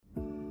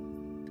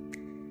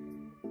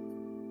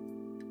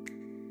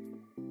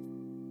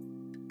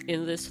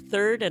In this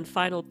third and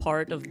final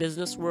part of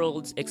Business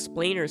World's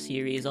Explainer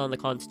series on the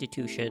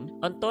Constitution,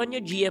 Antonio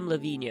G.M.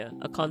 Lavinia,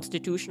 a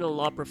constitutional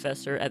law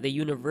professor at the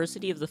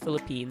University of the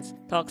Philippines,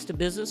 talks to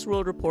Business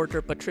World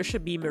reporter Patricia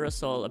B.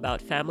 Mirasol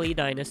about family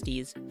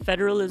dynasties,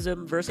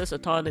 federalism versus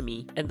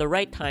autonomy, and the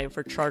right time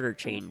for charter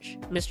change.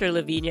 Mr.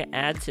 Lavinia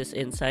adds his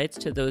insights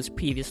to those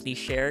previously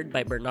shared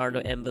by Bernardo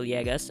M.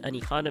 Villegas, an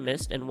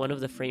economist and one of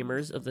the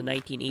framers of the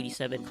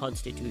 1987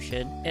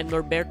 Constitution, and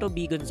Norberto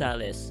B.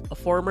 Gonzales, a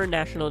former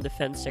National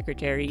Defense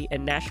Secretary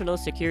and National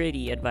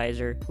Security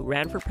Advisor who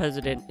ran for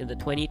president in the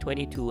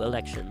 2022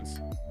 elections.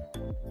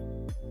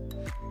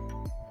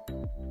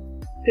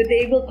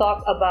 Today we'll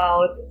talk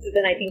about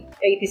the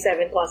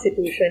 1987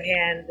 Constitution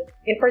and,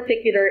 in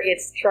particular,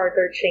 its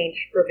charter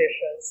change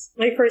provisions.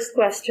 My first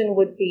question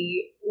would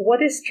be,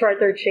 what is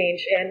charter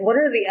change and what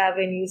are the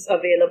avenues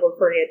available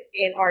for it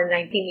in our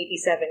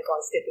 1987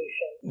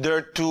 Constitution? There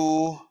are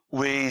two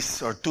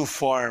ways or two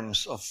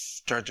forms of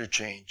charter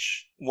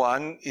change.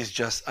 One is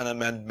just an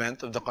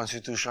amendment of the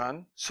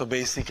Constitution. So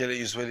basically,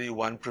 usually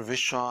one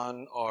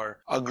provision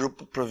or a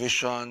group of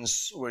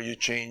provisions where you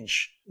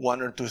change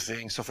one or two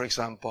things. So for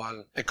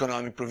example,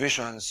 economic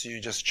provisions, you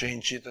just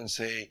change it and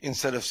say,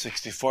 instead of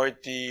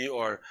 60-40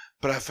 or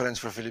preference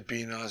for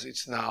Filipinos,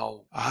 it's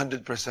now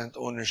 100%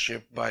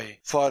 ownership by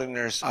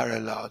foreigners are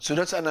allowed. So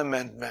that's an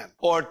amendment.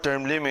 Or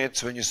term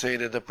limits, when you say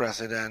that the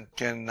president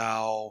can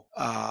now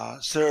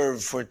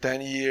serve for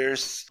 10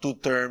 years, 2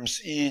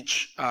 terms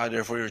each,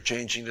 therefore you're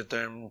changing the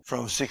term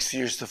from 6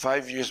 years to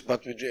 5 years,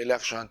 but with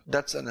re-election,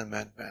 that's an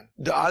amendment.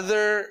 The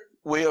other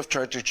way of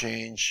charter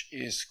change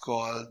is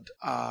called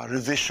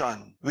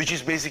revision, which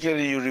is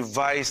basically you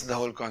revise the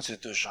whole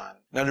constitution.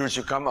 In other words,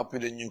 you come up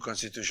with a new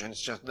constitution.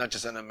 It's just not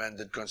just an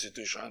amended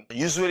constitution.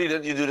 Usually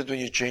that you do that when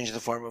you change the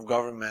form of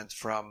government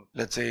from,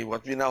 let's say,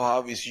 what we now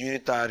have is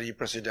unitary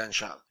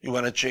presidential. You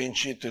want to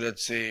change it to,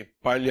 let's say,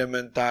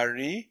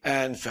 parliamentary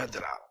and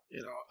federal.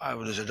 I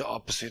would say the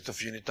opposite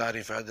of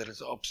unitary. Federal is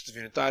the opposite of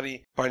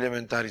unitary.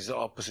 Parliamentary is the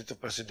opposite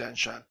of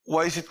presidential.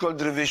 Why is it called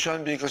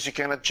revision? Because you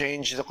cannot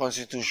change the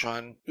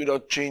constitution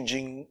without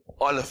changing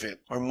all of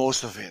it or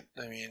most of it.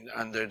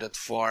 Under that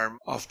form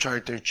of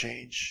charter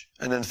change.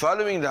 And then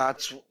following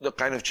that, the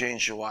kind of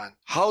change you want.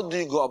 How do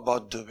you go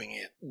about doing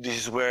it?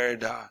 This is where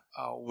the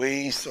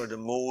ways or the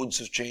modes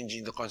of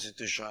changing the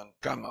constitution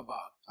come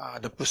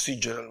about. The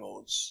procedural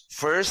modes.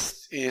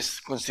 First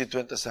is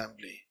Constituent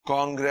Assembly.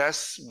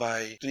 Congress,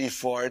 by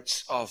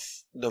 3/4 of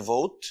the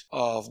vote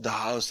of the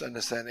House and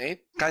the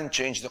Senate, can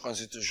change the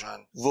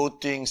Constitution,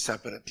 voting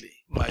separately.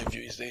 My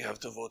view is they have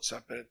to vote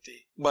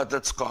separately. But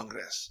that's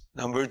Congress.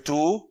 Number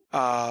 2,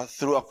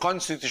 through a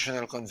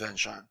constitutional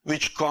convention,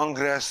 which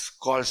Congress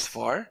calls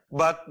for,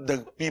 but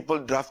the people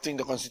drafting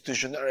the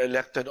Constitution are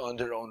elected on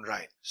their own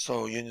right.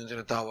 So, yun yung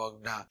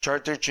tinatawag na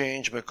charter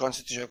change by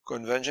constitutional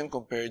convention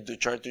compared to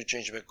charter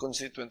change by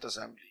Constituent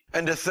Assembly.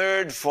 And the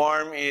third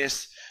form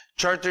is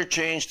charter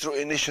change through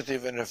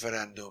initiative and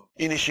referendum.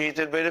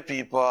 Initiated by the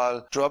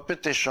people through a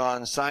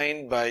petition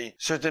signed by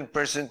certain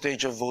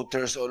percentage of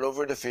voters all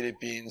over the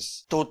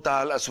Philippines,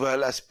 total as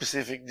well as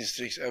specific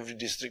districts. Every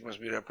district must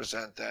be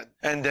represented.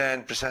 And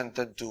then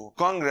presented to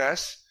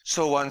Congress.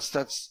 So once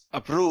that's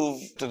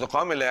approved to the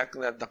COMELEC,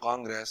 not the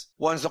Congress,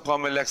 once the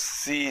COMELEC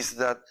sees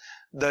that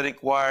the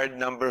required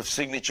number of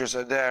signatures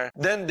are there,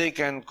 then they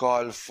can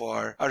call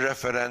for a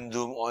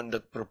referendum on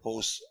that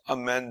proposed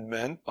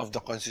amendment of the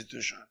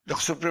Constitution. The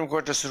Supreme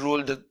Court has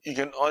ruled that you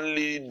can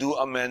only do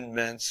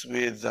amendments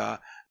with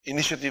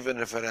initiative and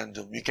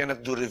referendum. You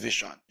cannot do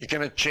revision. You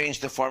cannot change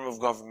the form of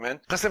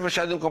government. Kasi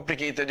masyadong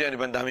complicated yan.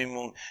 Ibang dami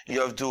mong,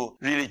 you have to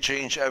really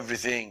change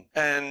everything.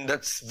 And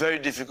that's very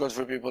difficult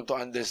for people to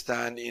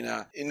understand in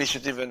a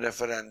initiative and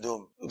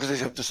referendum because they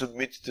have to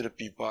submit it to the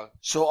people.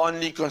 So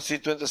only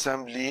Constituent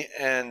Assembly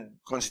and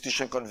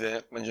Constitutional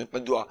Convention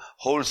can do a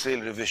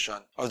wholesale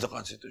revision of the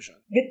Constitution.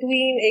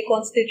 Between a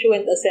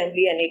Constituent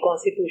Assembly and a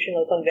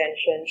Constitutional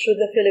Convention, should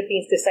the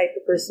Philippines decide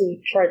to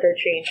pursue charter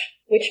change,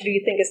 which do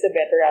you think is the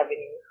better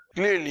avenue?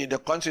 Clearly, the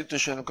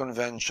Constitutional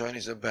Convention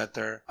is a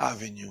better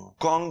avenue.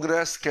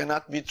 Congress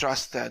cannot be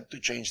trusted to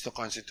change the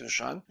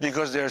Constitution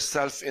because they're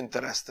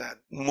self-interested.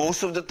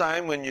 Most of the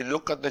time, when you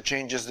look at the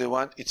changes they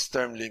want, it's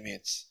term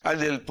limits. And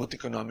they'll put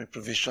economic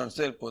provisions,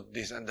 they'll put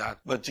this and that.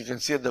 But you can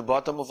see at the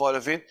bottom of all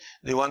of it,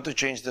 they want to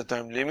change the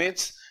term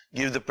limits,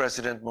 give the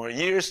president more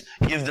years,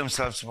 give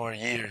themselves more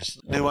years.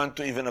 They want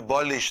to even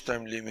abolish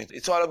term limits.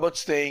 It's all about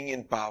staying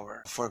in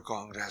power for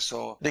Congress.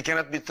 So they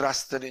cannot be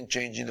trusted in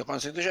changing the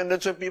Constitution.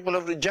 That's why people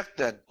have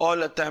rejected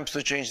all attempts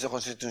to change the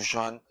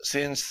Constitution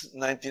since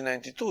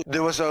 1992.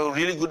 There was a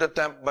really good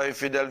attempt by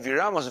Fidel V.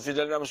 Ramos.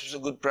 Fidel Ramos was a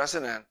good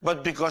president.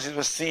 But because it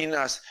was seen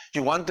as he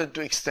wanted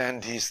to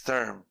extend his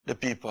term, the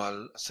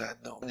people said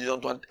no. They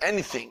don't want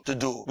anything to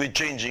do with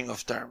changing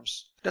of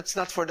terms. That's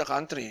not for the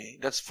country.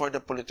 That's for the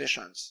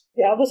politicians.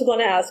 Yeah, I was going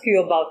to ask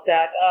you about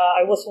that.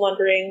 I was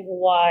wondering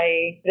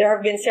why there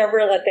have been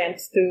several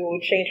attempts to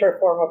change our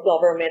form of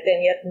government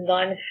and yet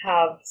none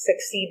have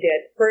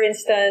succeeded. For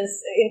instance,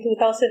 in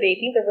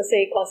 2018, there was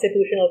a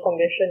constitutional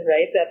commission,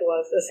 right, that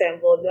was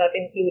assembled that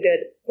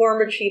included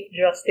former Chief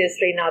Justice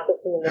Renato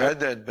Puno.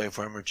 Headed by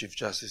former Chief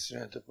Justice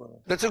Renato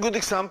Puno. That's a good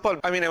example.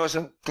 I mean, I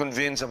wasn't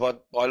convinced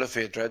about all of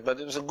it, right? But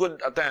it was a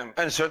good attempt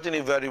and certainly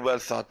very well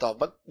thought of.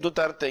 But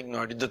Duterte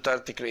ignored it.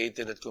 Duterte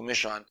created that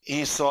commission.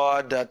 He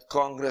saw that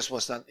Congress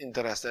was not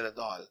interested at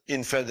all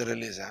in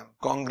federalism.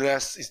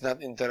 Congress is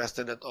not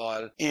interested at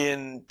all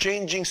in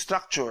changing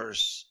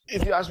structures.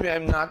 If you ask me,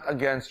 I'm not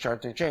against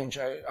charter change.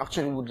 I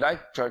actually would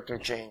like charter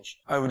change.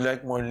 I would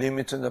like more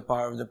limits on the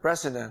power of the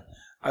president.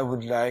 I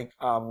would like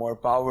more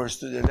powers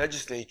to the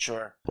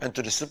legislature and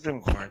to the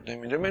Supreme Court. I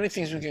mean, there are many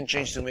things we can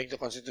change to make the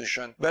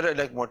Constitution better. I'd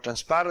like more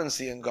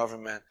transparency in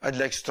government. I'd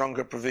like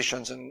stronger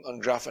provisions on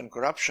graft and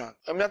corruption.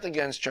 I'm not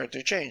against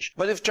charter change.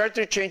 But if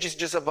charter change is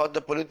just about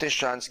the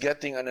politicians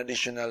getting an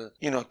additional,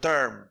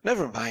 term,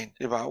 never mind.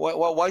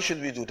 Why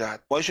should we do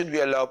that? Why should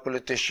we allow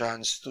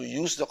politicians to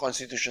use the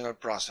constitutional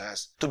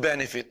process to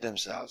benefit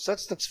themselves?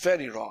 That's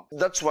very wrong.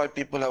 That's why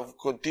people have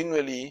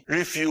continually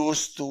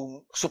refused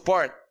to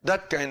support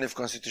that kind of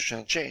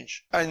constitutional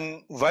change.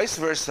 And vice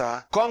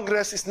versa,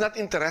 Congress is not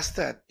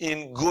interested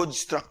in good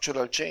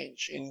structural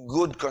change, in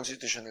good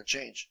constitutional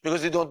change,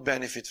 because they don't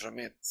benefit from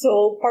it.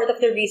 So part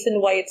of the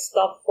reason why it's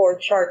tough for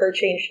charter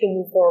change to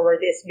move forward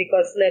is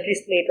because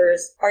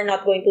legislators are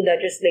not going to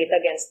legislate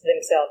against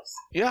themselves.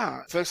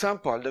 Yeah. For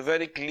example, the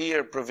very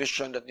clear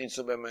provision that needs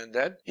to be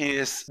amended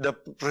is the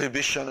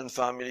prohibition on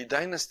family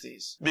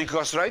dynasties.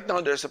 Because right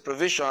now there's a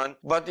provision,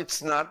 but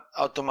it's not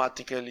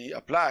automatically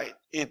applied.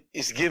 It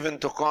is given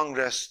to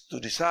Congress to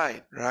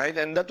decide, right?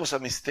 And that was a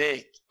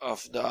mistake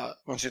of the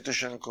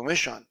Constitutional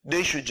Commission.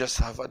 They should just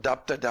have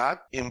adopted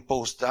that,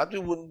 imposed that. We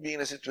wouldn't be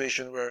in a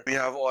situation where we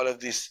have all of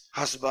these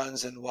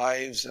husbands and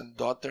wives and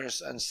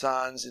daughters and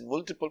sons in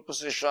multiple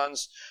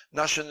positions,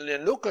 nationally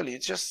and locally.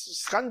 It's just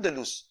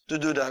scandalous to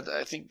do that.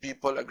 I think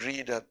people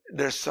agree that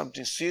there's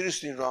something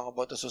seriously wrong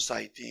about a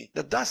society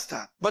that does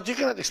that. But you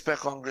cannot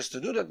expect Congress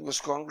to do that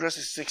because Congress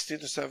is 60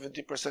 to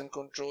 70%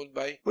 controlled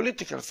by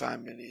political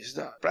families.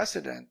 The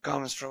president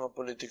comes from a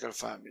political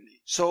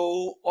family.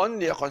 So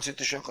only a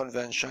constitutional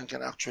convention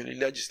can actually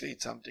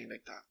legislate something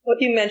like that.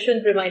 What you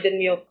mentioned reminded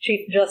me of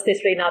Chief Justice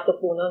Renato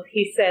Puno.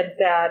 He said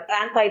that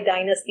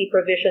anti-dynasty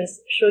provisions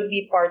should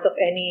be part of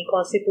any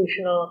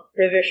constitutional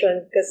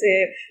revision because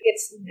if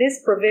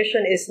this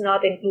provision is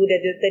not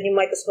included, then you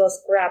might as well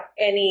scrap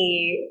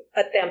any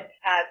attempt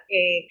at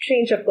a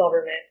change of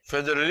government.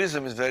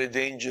 Federalism is very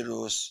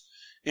dangerous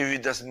if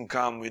it doesn't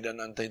come with an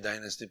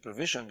anti-dynasty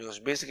provision, because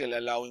basically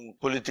allowing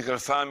political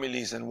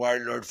families and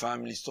warlord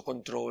families to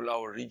control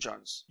our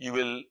regions. You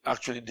will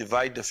actually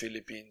divide the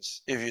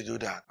Philippines if you do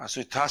that.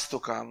 So it has to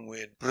come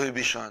with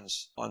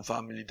prohibitions on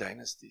family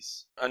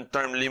dynasties. And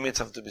term limits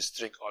have to be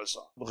strict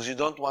also, because you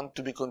don't want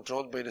to be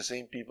controlled by the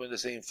same people, the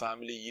same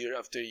family year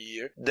after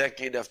year,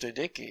 decade after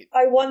decade.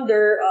 I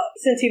wonder,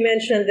 since you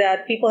mentioned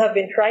that people have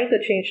been trying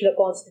to change the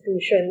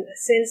Constitution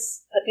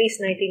since at least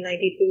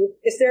 1992,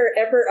 is there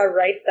ever a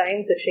right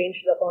time to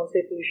change the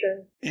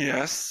Constitution?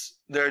 Yes.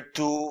 There are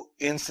two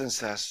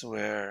instances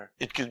where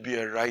it could be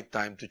a right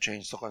time to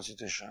change the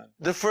Constitution.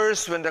 The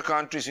first, when the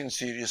country is in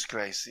serious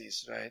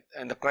crisis, right?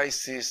 And the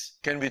crisis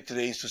can be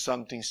traced to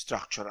something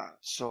structural.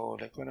 So,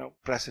 like when a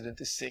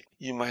president is sick,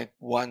 you might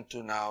want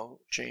to now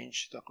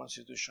change the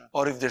Constitution.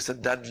 Or if there's a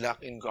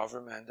deadlock in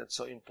government that's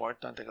so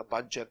important, like a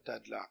budget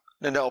deadlock,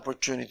 then the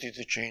opportunity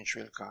to change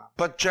will come.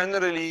 But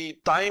generally,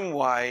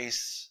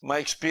 time-wise, my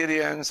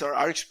experience or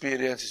our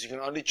experience is you can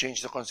only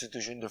change the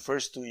Constitution in the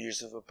first 2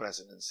 years of a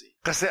presidency.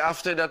 Kasi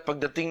after that,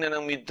 pagdating na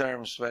ng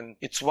midterms, when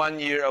it's 1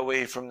 year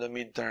away from the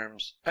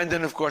midterms, and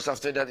then of course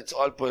after that, it's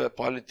all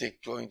politics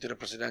going to the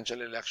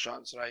presidential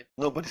elections, right?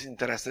 Nobody's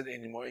interested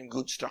anymore in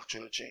good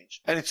structural change.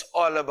 And it's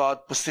all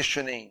about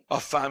positioning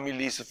of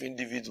families, of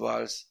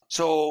individuals.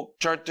 So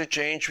charter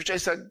change, which I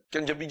said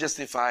can be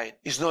justified,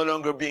 is no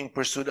longer being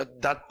pursued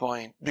at that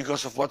point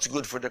because of what's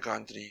good for the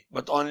country,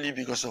 but only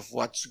because of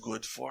what's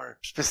good for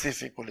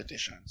specific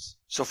politicians.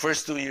 So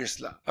first 2 years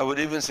lang. I would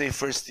even say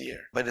first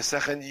year. By the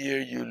second year,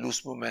 you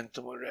lose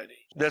momentum already.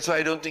 That's why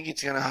I don't think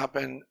it's going to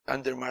happen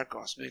under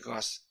Marcos,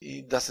 because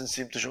he doesn't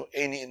seem to show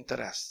any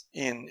interest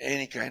in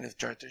any kind of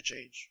charter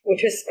change.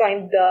 Which is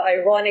kind of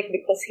ironic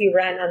because he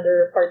ran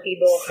under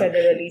Partido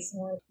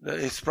Federalismo.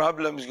 His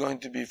problem is going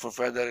to be for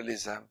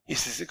federalism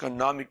is his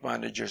economic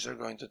managers are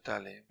going to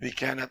tell him, we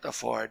cannot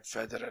afford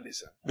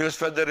federalism. Because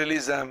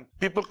federalism,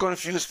 people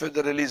confuse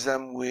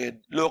federalism with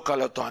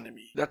local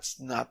autonomy. That's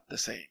not the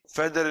same.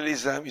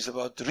 Federalism is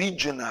about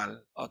regional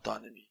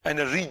autonomy and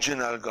a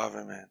regional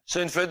government.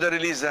 So in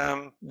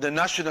federalism, the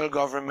national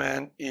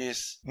government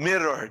is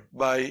mirrored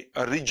by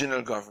a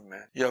regional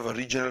government. You have a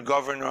regional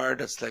governor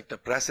that's like the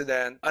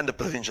president and the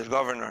provincial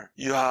governor.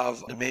 You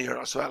have the mayor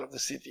as well of the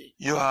city.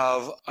 You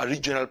have a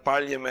regional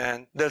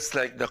parliament that's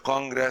like the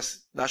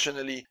Congress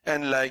nationally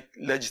and like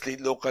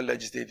local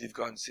legislative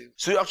council.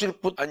 So you actually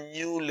put a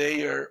new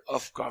layer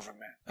of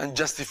government and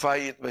justify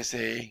it by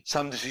saying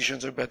some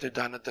decisions are better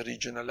done at the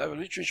regional level,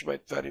 which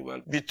might very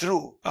well be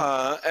true.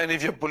 And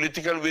if you have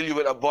political will, you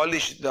will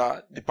abolish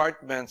the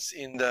departments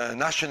in the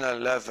national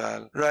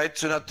level, right?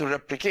 So not to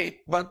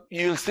replicate, but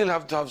you'll still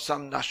have to have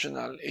some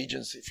national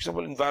agency. For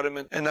example,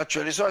 environment and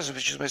natural resources,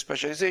 which is my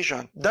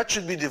specialization. That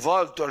should be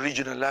devolved to a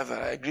regional level.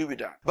 I agree with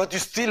that. But you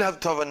still have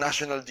to have a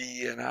national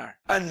DENR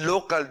and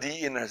local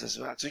DENRs as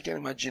well. So you can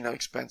imagine how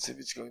expensive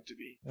it's going to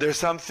be. There are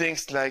some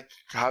things like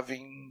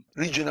having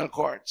regional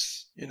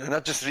courts,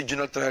 not just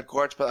regional trial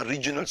courts, but a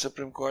regional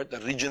Supreme Court, a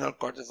regional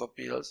Court of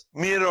Appeals,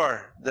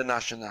 mirror the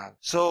national.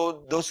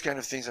 So those kind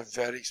of things are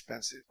very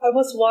expensive. I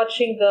was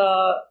watching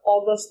the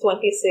August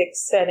 26th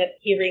Senate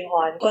hearing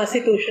on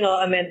constitutional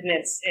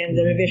amendments and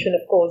the revision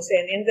of codes.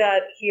 And in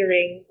that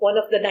hearing, one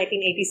of the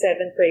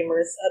 1987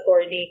 framers,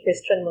 Attorney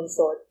Christian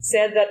Monsod,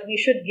 said that we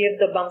should give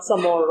the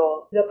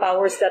Bangsamoro the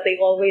powers that they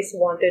always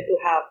wanted to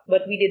have,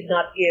 but we did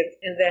not give.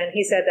 And then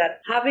he said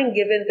that having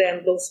given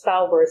them those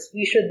powers,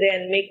 we should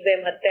then make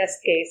them a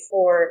test case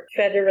for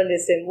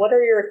federalism. What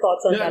are your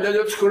thoughts on that? Yeah,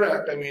 that's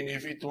correct. I mean,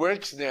 if it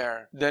works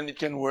there, then it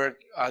can work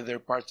other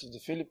parts of the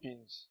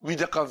Philippines. With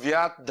the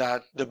caveat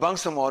that the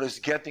Bangsamoro is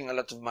getting a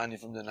lot of money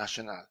from the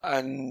national,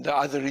 and the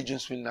other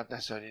regions will not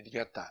necessarily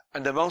get that.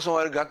 And the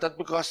Bangsamoro got that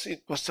because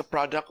it was a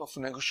product of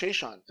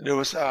negotiation. There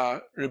was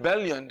a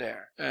rebellion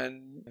there,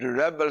 and the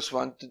rebels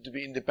wanted to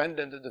be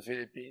independent of the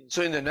Philippines.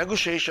 So in the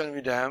negotiation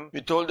with them,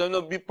 we told them,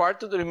 no,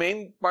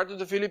 remain part of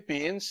the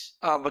Philippines,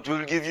 but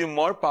we'll give you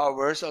more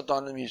powers,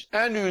 autonomy,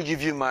 and we will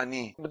give you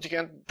money. But you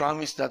can't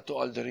promise that to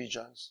all the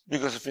regions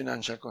because of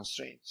financial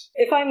constraints.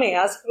 If I may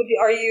ask,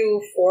 are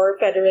you for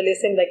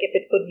federalism, like if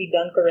it could be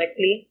done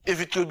correctly?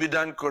 If it could be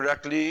done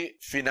correctly,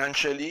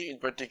 financially in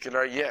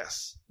particular,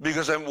 yes.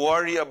 Because I'm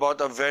worried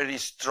about a very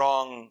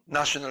strong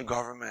national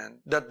government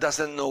that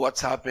doesn't know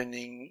what's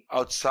happening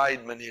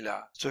outside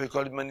Manila. So we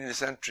call it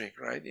Manila-centric,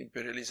 right?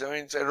 Imperialism. I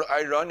mean, it's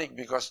ironic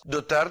because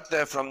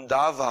Duterte from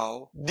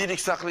Davao did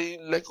exactly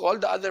like all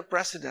the other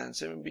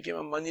presidents. I mean, became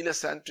a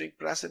Manila-centric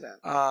president.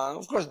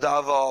 Of course,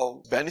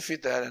 Davao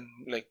benefited and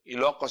like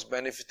Ilocos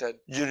benefited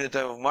during the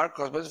time of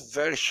Marcos, but it's a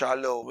very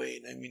shallow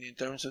way. I mean, in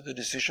terms of the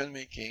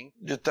decision-making,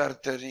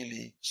 Duterte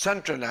really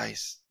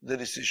centralized the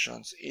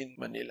decisions in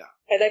Manila.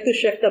 I'd like to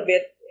shift a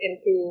bit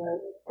into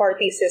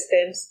party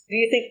systems. Do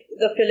you think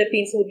the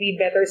Philippines would be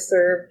better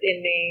served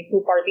in a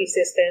two-party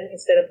system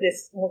instead of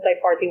this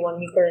multi-party one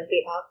we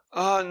currently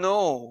have?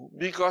 No,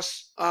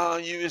 because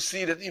you will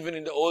see that even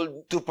in the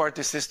old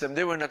two-party system,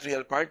 they were not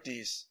real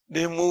parties.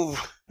 They move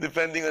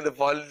depending on the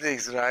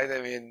politics, right?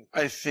 I mean,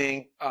 I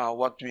think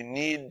what we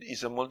need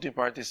is a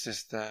multi-party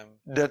system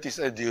that is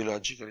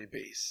ideologically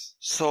based.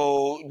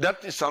 So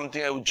that is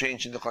something I would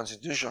change in the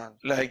Constitution.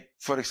 Like,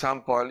 for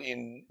example,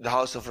 in the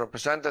House of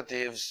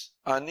Representatives,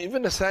 and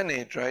even the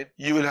Senate, right?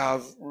 You will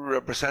have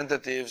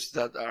representatives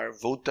that are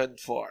voted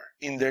for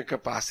in their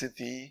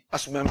capacity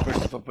as members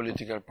of a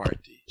political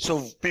party.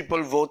 So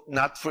people vote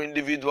not for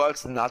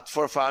individuals, not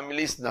for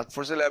families, not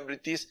for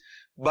celebrities,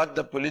 but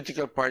the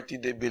political party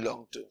they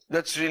belong to.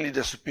 That's really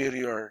the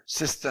superior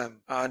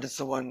system. That's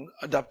the one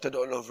adopted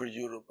all over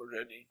Europe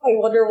already. I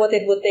wonder what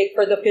it would take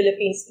for the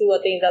Philippines to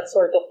attain that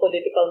sort of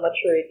political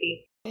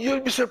maturity.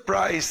 You'll be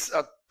surprised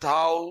at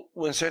how,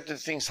 when certain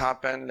things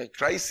happen, like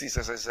crises,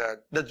 as I said,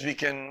 that we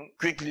can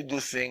quickly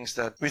do things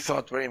that we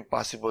thought were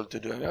impossible to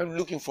do. And I'm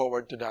looking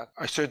forward to that.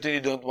 I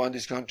certainly don't want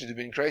this country to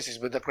be in crisis,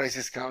 but the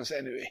crisis counts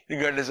anyway,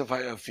 regardless of how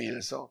I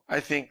feel. So I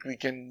think we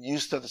can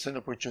use that as an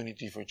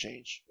opportunity for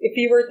change. If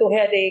you were to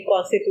head a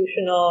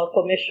constitutional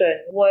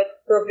commission, what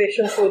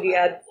provisions would you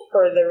add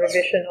for the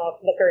revision of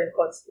the current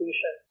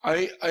constitution?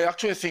 I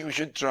actually think we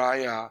should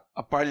try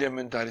a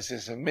parliamentary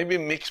system, maybe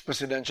mixed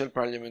presidential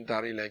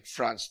parliamentary like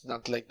France,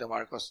 not like the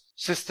Marcos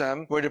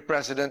system, where the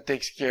president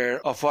takes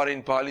care of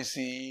foreign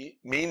policy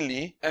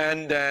mainly,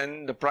 and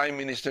then the prime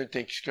minister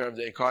takes care of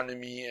the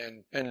economy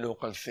and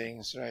local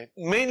things, right?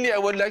 Mainly, I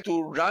would like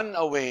to run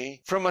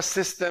away from a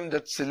system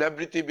that's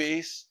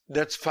celebrity-based,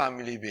 that's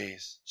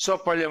family-based. So a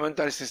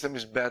parliamentary system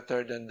is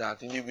better than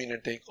that. Hindi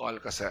winner-take-all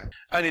kasi.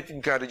 And it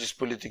encourages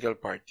political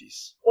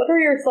parties. What are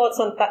your thoughts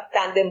on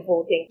tandem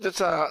voting?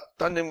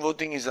 Tandem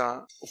voting is,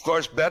 of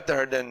course,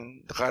 better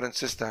than the current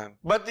system.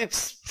 But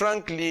it's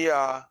frankly,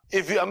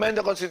 if you amend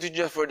the constitution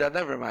just for that,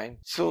 never mind.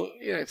 So,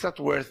 it's not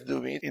worth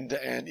doing it in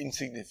the end,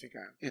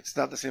 insignificant. It's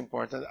not as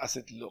important as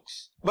it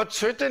looks. But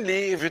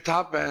certainly, if it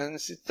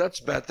happens,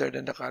 that's better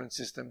than the current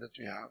system that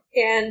we have.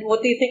 And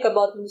what do you think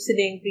about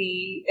loosening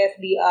the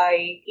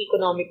FDI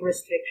economic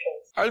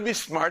restrictions? I'll be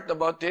smart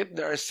about it.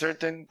 There are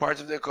certain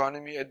parts of the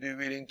economy I'd be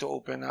willing to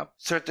open up.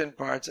 Certain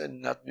parts I'd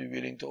not be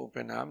willing to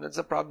open up. That's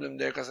a problem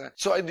there because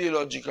so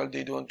ideological,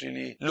 they don't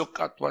really look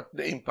at what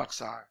the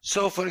impacts are.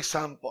 So, for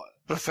example,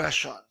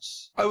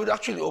 professions. I would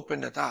actually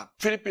open that up.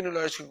 Filipino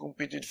lawyers can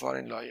compete with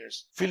foreign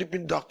lawyers.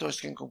 Philippine doctors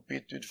can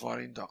compete with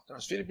foreign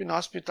doctors. Philippine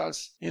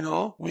hospitals,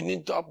 we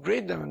need to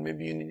upgrade them and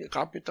maybe you need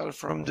capital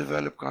from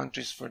developed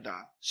countries for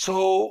that.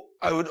 So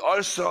I would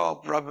also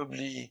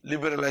probably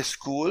liberalize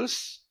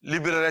schools,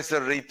 liberalize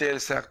the retail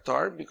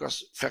sector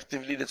because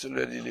effectively that's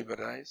already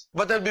liberalized.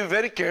 But I'll be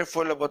very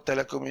careful about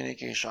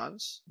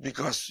telecommunications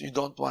because you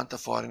don't want a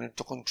foreigner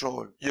to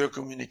control your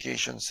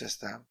communication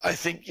system. I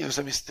think it was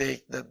a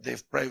mistake that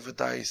they've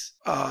privatized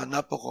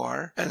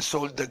Napocor and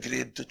sold the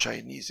grid to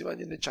Chinese.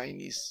 Imagine the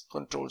Chinese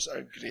controls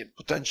our grid,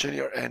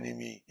 potentially our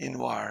enemy in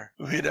war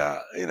with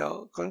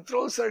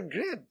controls our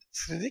grid.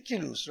 It's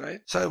ridiculous,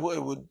 right? So I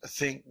would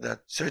think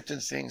that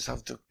certain things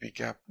have to be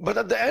kept. But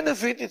at the end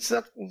of it, it's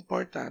not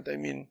important. I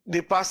mean,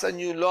 they passed a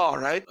new law,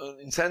 right? On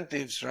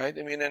incentives, right?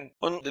 I mean, and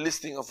on the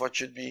listing of what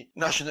should be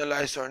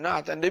nationalized or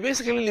not. And they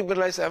basically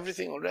liberalized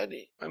everything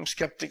already. I'm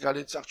skeptical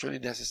it's actually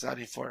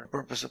necessary for the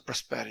purpose of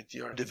prosperity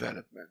or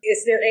development.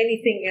 Is there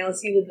anything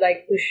else you would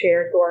like to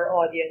share to our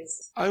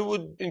audience? I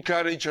would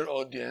encourage our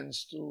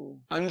audience to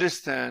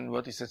understand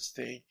what is at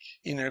stake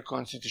in our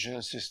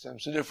constitutional system.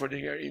 So therefore,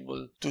 they are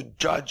able to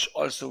judge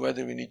also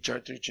whether we need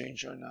charter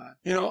change or not.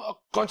 A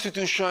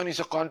constitution is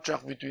a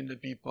contract between the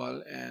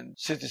people and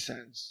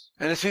citizens.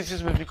 And the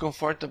citizens must be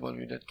comfortable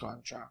with that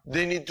contract.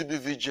 They need to be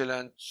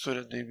vigilant so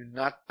that they will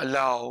not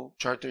allow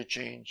charter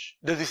change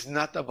that is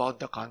not about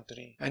the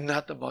country and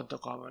not about the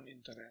common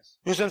interest.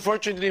 Because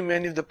unfortunately,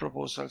 many of the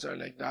proposals are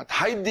like that,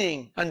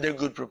 hiding under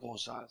good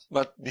proposals.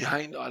 But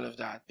behind all of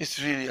that,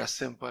 it's really as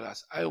simple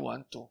as, I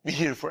want to be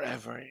here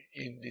forever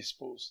in this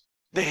post.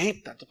 They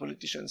hate that. The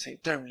politicians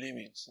hate term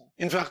limits.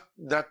 In fact,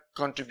 that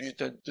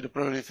contributed to the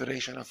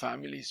proliferation of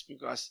families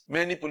because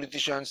many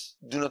politicians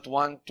do not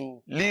want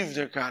to leave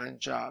their current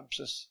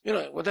jobs as,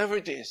 whatever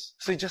it is.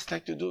 So they just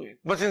like to do it.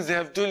 But since they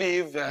have to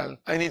leave, well,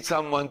 I need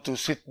someone to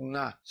sit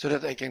na so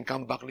that I can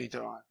come back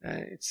later on.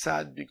 And it's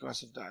sad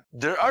because of that.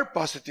 There are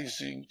positive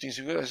things.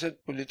 I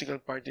said political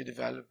party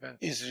development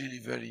is really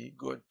very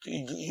good.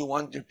 You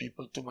want your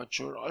people to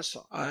mature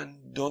also.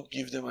 And don't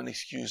give them an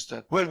excuse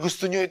that, well,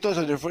 gusto nyo ito,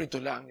 so therefore ito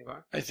lang, di ba?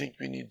 I think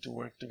we need to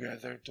work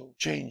together to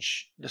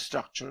change the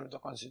structure of the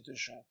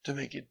Constitution to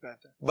make it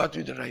better, but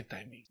with the right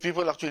timing.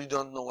 People actually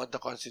don't know what the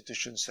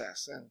Constitution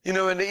says. And,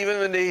 even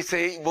when they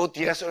say vote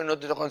yes or no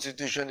to the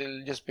Constitution,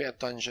 they'll just pay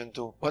attention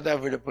to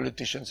whatever the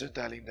politicians are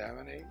telling them.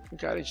 And I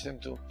encourage them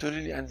to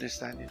really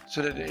understand it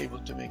so that they're able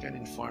to make an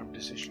informed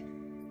decision.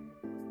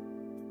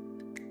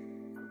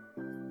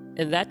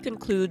 And that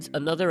concludes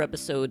another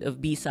episode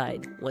of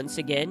B-Side. Once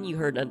again, you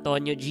heard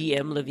Antonio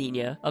G.M.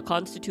 Lavinia, a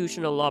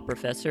constitutional law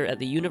professor at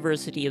the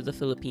University of the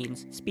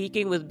Philippines,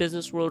 speaking with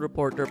Business World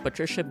reporter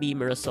Patricia B.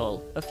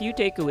 Mirasol. A few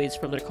takeaways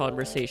from their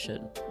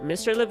conversation.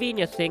 Mr.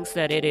 Lavinia thinks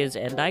that it is,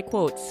 and I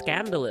quote,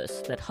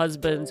 scandalous that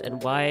husbands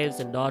and wives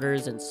and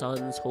daughters and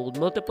sons hold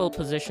multiple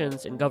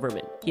positions in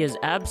government. He is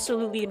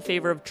absolutely in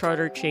favor of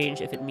charter change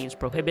if it means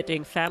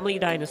prohibiting family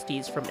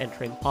dynasties from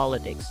entering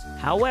politics.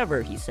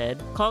 However, he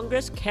said,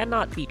 Congress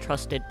cannot be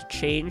trusted to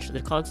change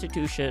the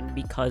Constitution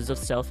because of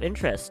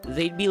self-interest.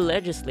 They'd be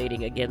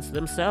legislating against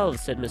themselves,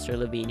 said Mr.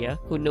 Lavinia,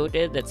 who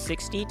noted that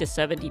 60 to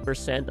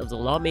 70% of the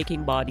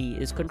lawmaking body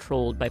is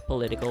controlled by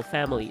political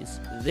families.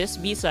 This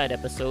B-Side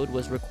episode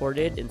was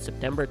recorded in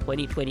September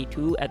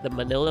 2022 at the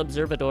Manila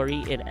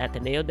Observatory in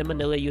Ateneo de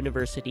Manila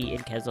University in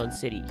Quezon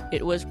City.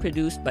 It was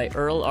produced by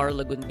Earl R.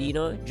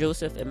 Lagundino,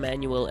 Joseph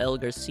Emmanuel L.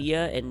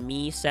 Garcia, and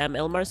me, Sam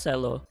L.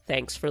 Marcelo.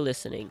 Thanks for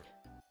listening.